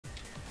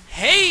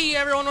Hey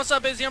everyone, what's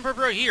up? It's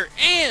TheUnproPro here,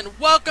 and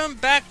welcome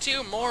back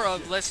to more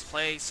of Let's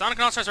Play Sonic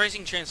and AllStars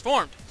Racing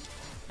Transformed.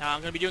 Now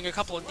I'm going to be doing a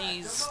couple of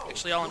these,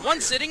 actually all in one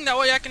sitting, that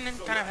way I can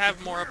kind of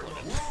have more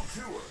uploaded.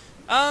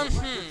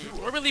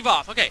 Where we leave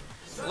off? Okay,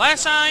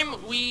 last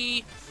time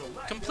we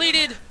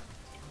completed...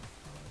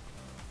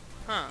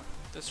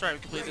 that's right, we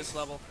completed this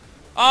level.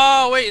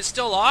 Oh wait, it's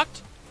still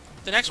locked?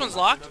 The next one's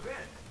locked?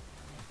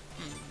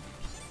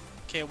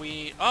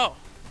 Okay, oh.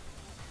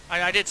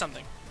 I did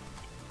something.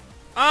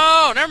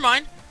 Oh, never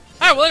mind.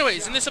 Alright, well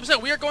anyways, in this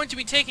episode we are going to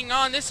be taking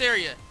on this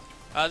area.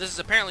 This is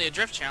apparently a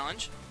drift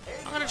challenge.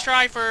 I'm going to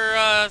try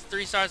for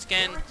 3 stars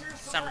again.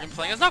 This time we're going to be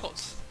playing as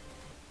Knuckles.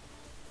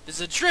 This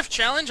is a drift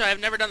challenge. I have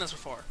never done this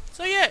before.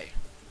 So yay.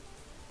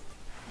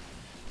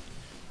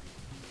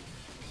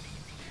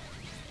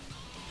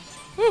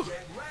 Woo.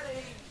 Get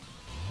ready.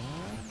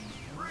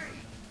 3,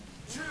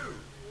 2,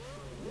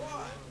 1,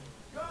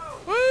 go.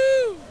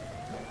 Woo.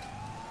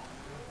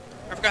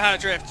 I forgot how to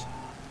drift.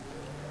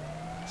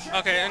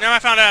 Okay, and now I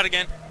found out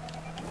again.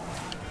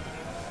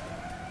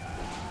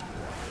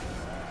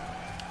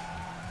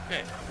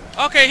 Okay.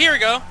 Okay, here we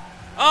go.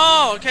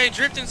 Oh, okay,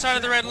 drift inside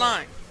of the red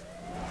line.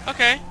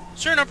 Okay,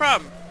 sure, no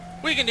problem.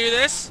 We can do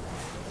this.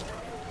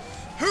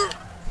 Time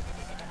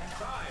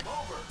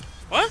over.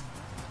 What?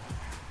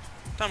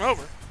 Time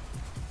over?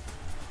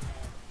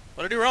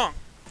 What'd I do wrong?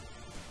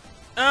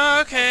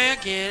 Okay, I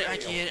get it, I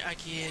get it, I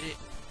get it.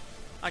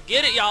 I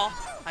get it, y'all.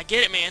 I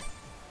get it, man.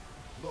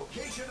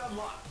 Location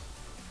unlocked.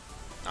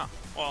 Oh,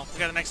 well, we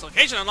got the next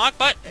location unlocked,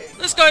 but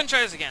let's go ahead and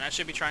try this again. I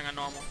should be trying on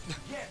normal.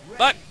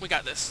 But, we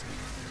got this.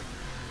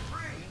 3,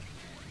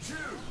 2,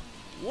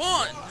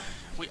 1.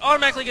 We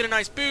automatically get a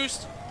nice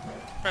boost.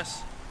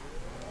 Press.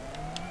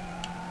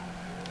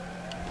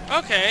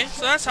 Okay,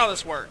 so that's how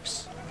this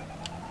works.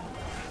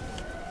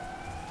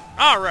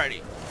 Alrighty.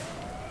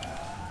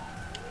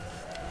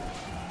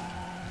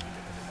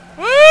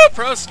 Woo!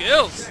 Pro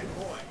skills!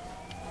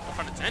 No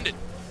pun intended.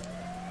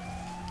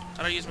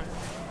 How do I use my...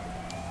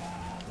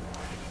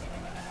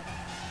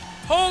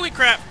 Holy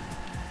crap!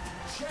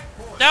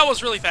 That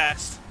was really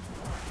fast.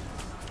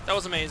 That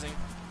was amazing.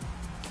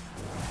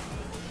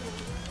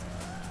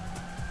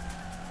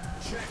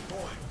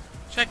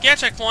 checkpoint.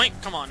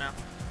 Checkpoint. Come on now.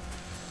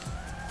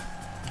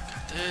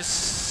 Got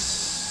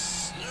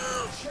this.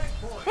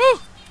 Checkpoint. Woo!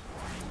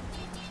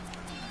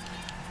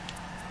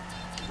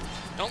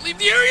 Don't leave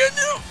the area,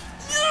 no!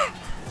 No!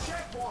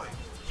 Checkpoint.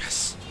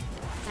 Yes!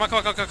 Come on, come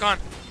on, come on, come on.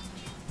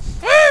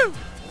 Woo!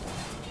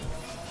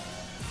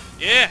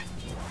 Yeah!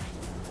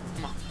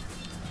 Come on.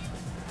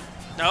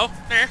 No,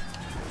 there.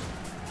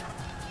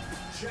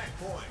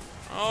 Checkpoint.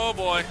 Oh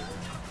boy.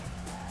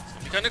 It's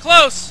gonna be kinda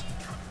close.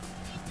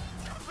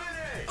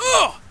 Finish.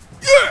 Oh!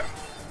 Yeah!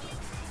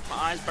 My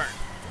eyes burn.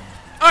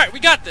 Alright, we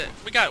got it.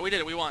 We did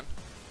it, we won.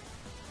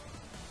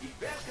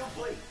 Event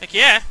complete. Heck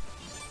yeah!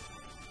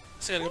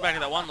 Still gotta go back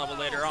to that one level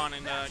later on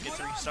and get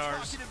 3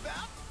 stars.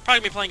 Probably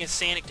gonna be playing as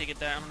Sonic to get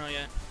that, I don't know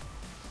yet.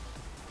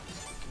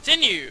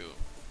 Continue!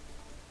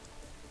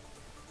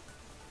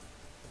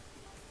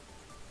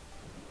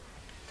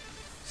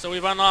 So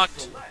we've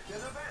unlocked Select an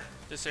event.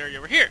 this area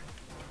over here.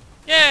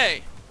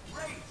 Yay!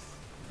 Race.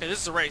 Okay,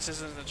 this is a race,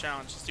 this isn't a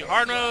challenge. Let's do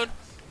hard mode.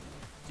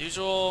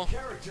 Usual.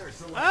 Character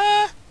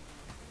select.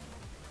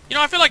 You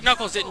know, I feel like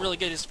Knuckles didn't really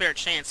get his fair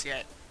chance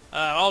yet.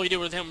 All we did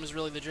with him was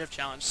really the drift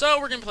challenge. So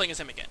we're gonna be playing as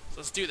him again.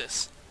 So let's do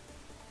this.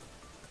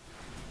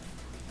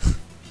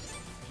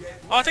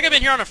 Oh, I think I've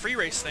been here on a free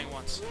race thing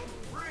once.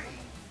 3,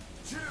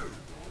 2,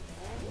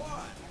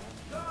 1,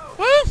 go.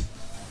 Woo!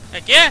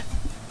 Heck yeah!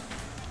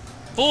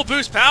 Full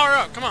boost power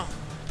up. Come on.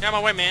 Get out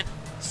of my way, man.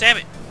 Stab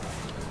it.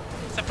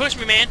 Stop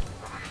pushing me, man.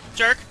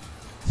 Jerk.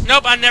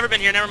 Nope, I've never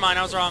been here. Never mind.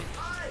 I was wrong.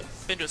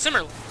 Been to a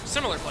similar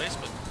place,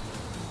 but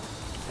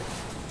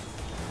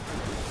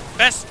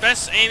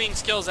best aiming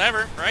skills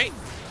ever, right?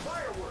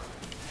 Firework.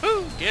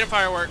 Woo! Get a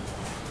firework.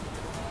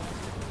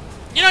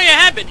 You know, you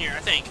have been here,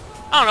 I think.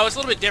 I don't know. It's a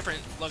little bit different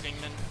looking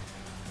than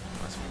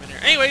last time we've been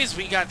here. Anyways,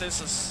 we got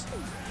this. Let's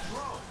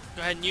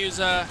go ahead and use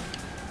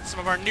some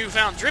of our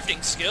newfound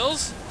drifting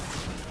skills.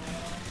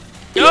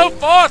 Go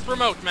forth,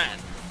 remote man.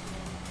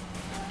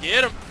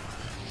 Get him.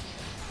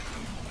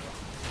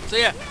 So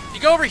yeah, if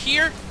you go over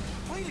here.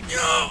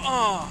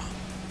 Oh.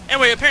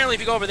 Anyway, apparently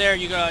if you go over there,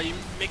 you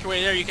make your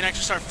way there, you can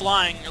actually start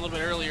flying a little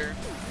bit earlier.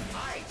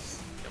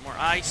 Ice. Get more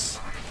ice.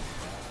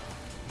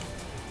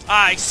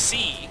 I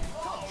see.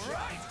 All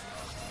right.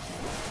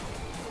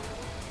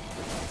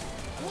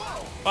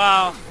 Whoa.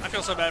 Wow, I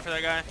feel so bad for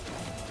that guy.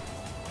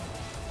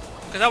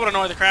 Because that would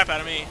annoy the crap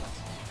out of me.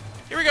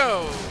 Here we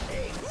go.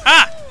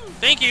 Ah!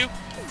 Thank you.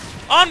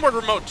 Onward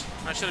remote.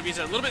 I should have used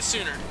it a little bit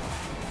sooner.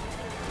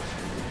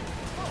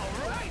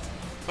 All right.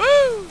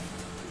 Woo!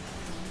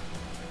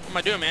 What am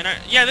I doing, man?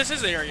 Yeah, this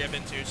is the area I've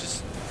been to. It's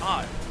just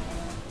odd.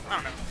 I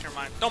don't know. Never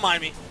mind. Don't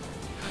mind me.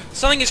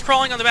 Something is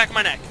crawling on the back of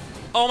my neck.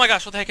 Oh my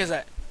gosh, what the heck is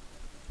that?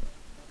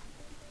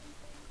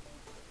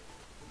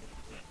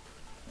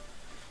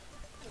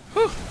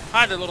 Whew.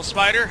 Hi there, little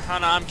spider. Oh,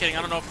 no, I'm kidding.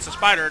 I don't know if it's a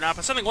spider or not,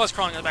 but something was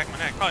crawling on the back of my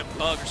neck. Probably a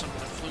bug or something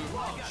that flew.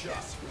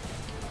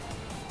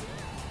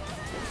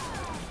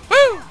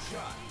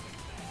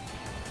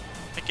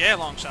 Heck yeah,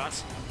 long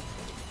shots.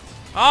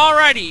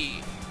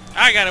 Alrighty.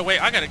 I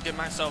gotta get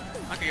myself.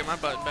 I can get my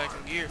button back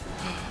in gear.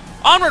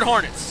 Onward,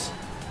 Hornets.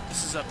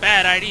 This is a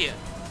bad idea.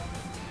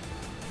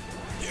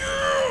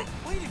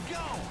 Way to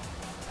go.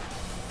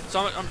 So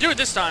I'm doing it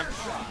this time.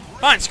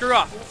 Fine, screw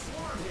off,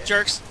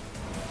 jerks.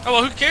 Oh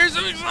well, who cares?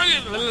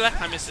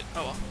 I missed it.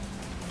 Oh well.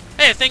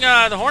 Hey, I think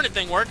the Hornet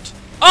thing worked.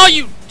 Oh,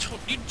 you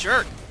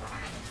jerk.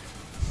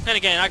 Then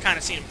again, I kind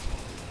of seen him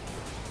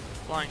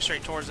flying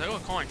straight towards it. Oh, a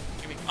coin.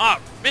 Give me. Ah,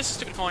 missed a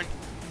stupid coin.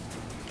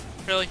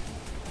 Really?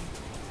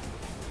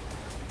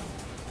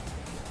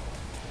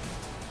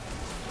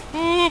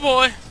 Ooh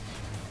boy.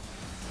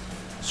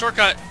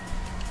 Shortcut.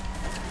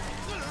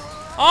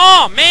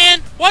 Oh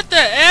man, what the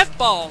F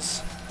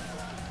balls?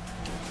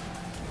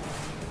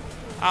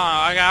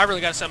 I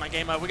really gotta set my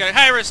game up. We got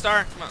hey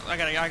Star. Come on, I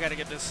gotta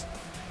get this.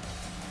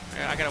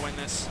 I gotta win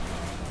this.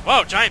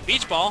 Whoa, giant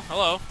beach ball.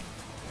 Hello.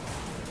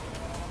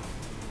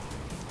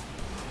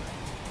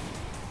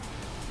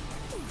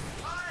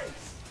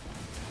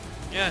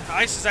 Yeah,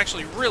 ice is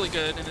actually really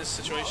good in this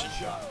situation.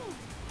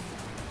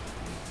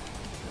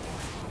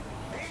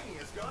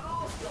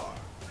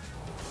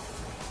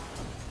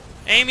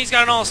 Amy's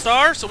got an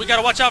all-star, so we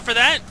gotta watch out for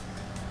that.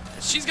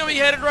 She's gonna be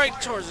headed right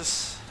towards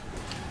us.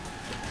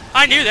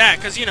 I knew that,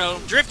 because, you know,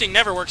 drifting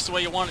never works the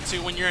way you want it to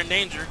when you're in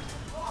danger.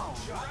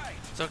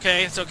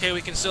 It's okay,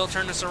 we can still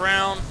turn this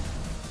around.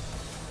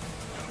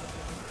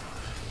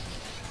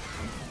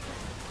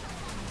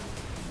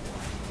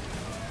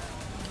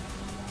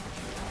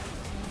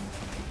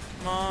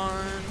 Come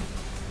on.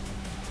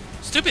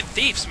 Stupid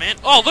thieves, man.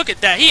 Oh, look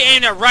at that. He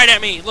aimed it right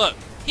at me. Look.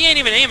 He ain't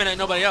even aiming at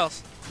nobody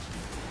else.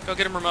 Go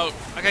get him remote.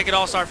 I gotta get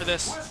all-star for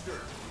this.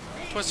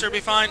 Twister be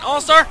fine.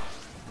 All-star!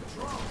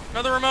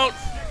 Another remote.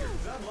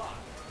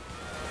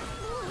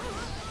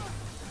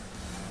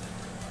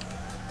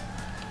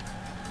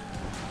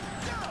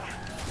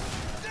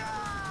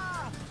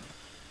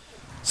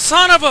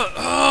 Son of a...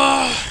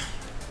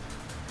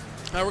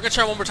 Alright, we're gonna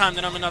try one more time,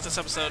 then I'm enough this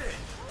episode.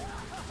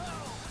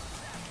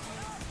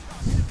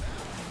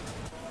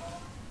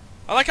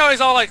 I like how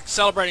he's all like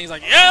celebrating. He's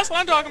like, yeah, that's what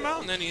I'm talking about.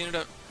 And then he ended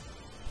up...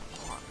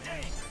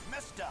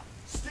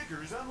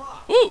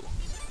 Woo!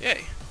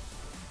 Yay.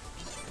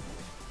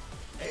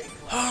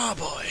 Oh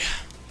boy.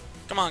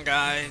 Come on,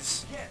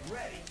 guys.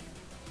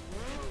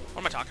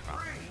 What am I talking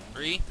about?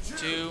 3,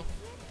 2,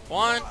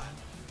 1.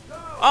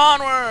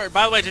 Onward!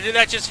 By the way, to do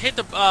that, just hit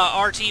the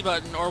RT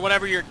button or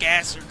whatever your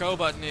gas or go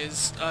button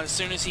is as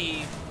soon as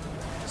he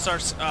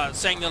starts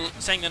saying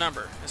the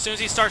number. As soon as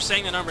he starts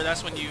saying the number,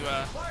 that's when you.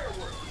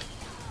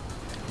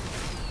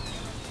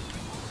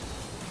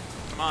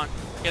 Come on.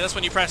 Yeah, that's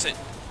when you press it.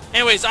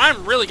 Anyways,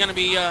 I'm really gonna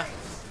be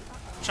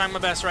trying my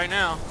best right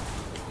now.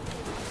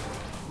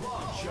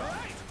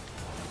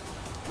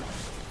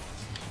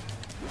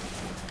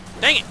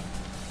 Dang it!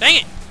 Dang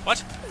it! What?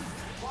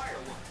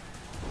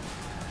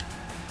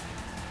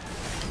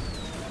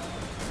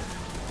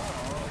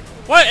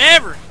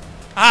 Whatever!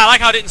 Ah, I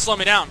like how it didn't slow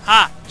me down.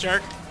 Ha!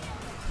 Jerk.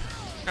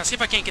 Now see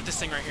if I can't get this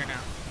thing right here now.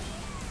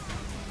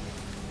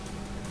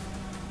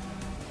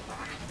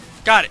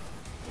 Got it.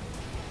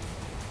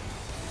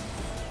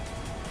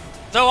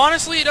 Though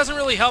honestly, it doesn't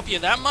really help you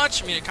that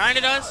much. I mean, it kind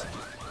of does.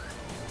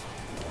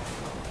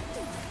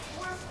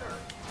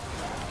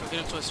 Go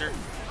get him, Twister.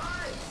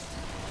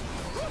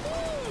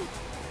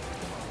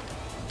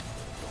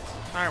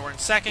 Alright, we're in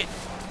second.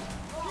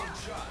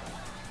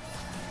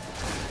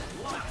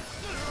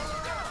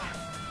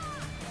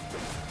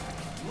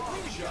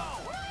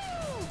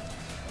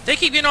 They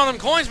keep getting all them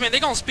coins, man. They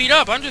gonna speed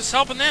up. I'm just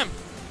helping them.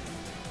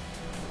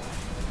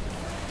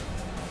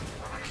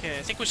 Okay,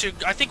 I think we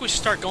should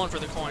start going for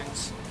the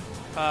coins.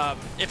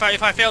 If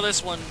I fail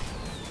this one,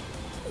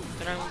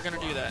 then I'm gonna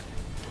do that.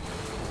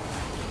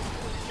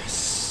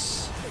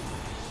 Yes.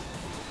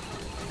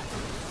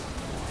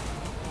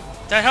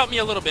 That helped me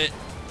a little bit.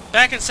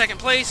 Back in second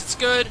place, it's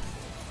good.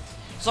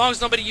 As long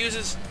as nobody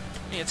uses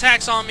any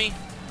attacks on me.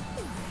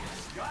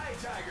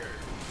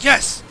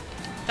 Yes!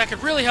 That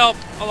could really help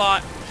a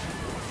lot.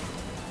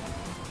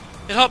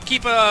 It helped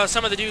keep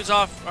some of the dudes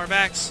off our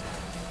backs.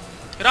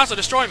 It could also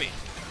destroy me.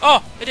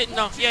 Oh, it didn't.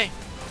 No, yay.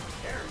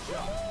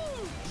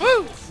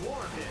 Woo!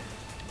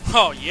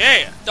 Oh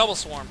yeah, double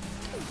swarm.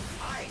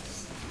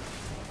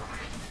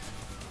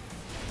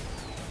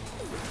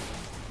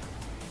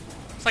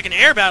 It's like an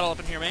air battle up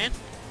in here, man.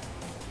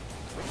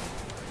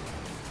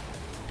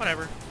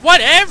 Whatever.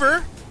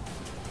 Whatever!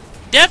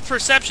 Depth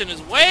perception is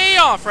way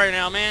off right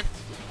now, man.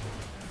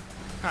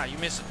 Ah, you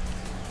miss it.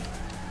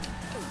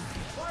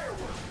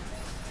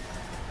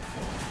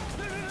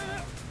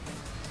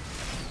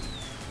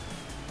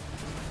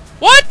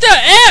 What the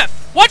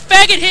F? What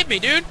faggot hit me,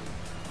 dude?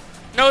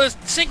 No, the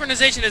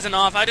synchronization isn't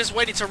off. I just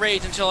waited to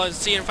rage until I was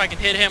seeing if I can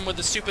hit him with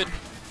the stupid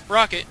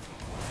rocket.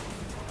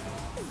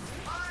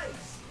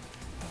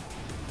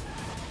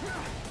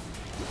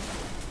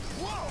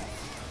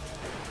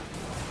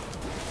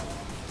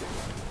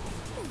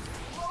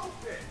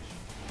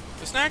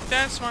 The snack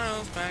that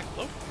smiles back.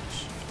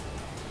 Blowfish.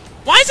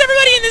 Why is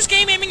everybody in this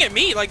game aiming at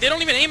me? Like, they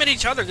don't even aim at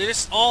each other. They're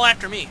just all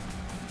after me.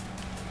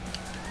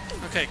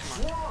 Okay,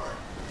 come on.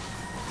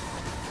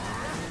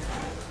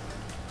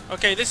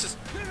 Okay, this is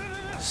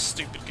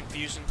stupid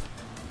confusion.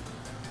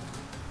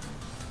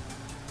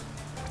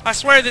 I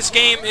swear this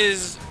game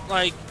is,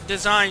 like,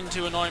 designed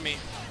to annoy me.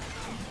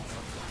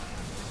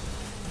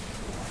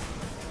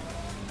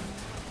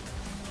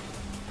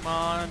 Come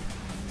on.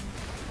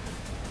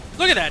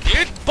 Look at that,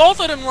 dude. Both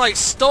of them, like,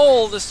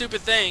 stole the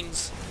stupid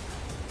things.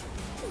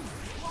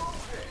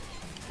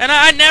 And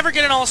I never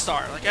get an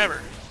all-star, like,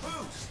 ever.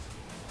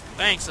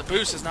 Thanks, the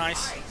boost is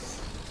nice.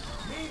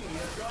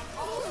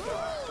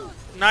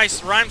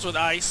 Nice, rhymes with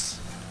ice.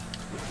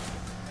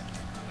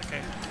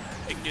 Okay,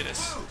 we can do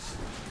this.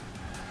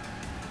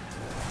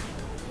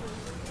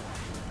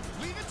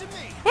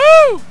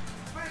 Woo!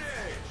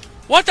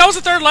 What? That was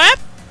the third lap?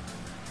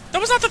 That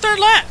was not the third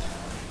lap.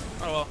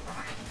 Oh well.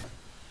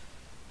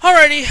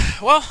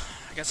 Alrighty, well,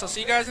 I guess I'll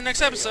see you guys in the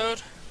next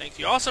episode. Thank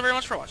you all so very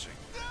much for watching.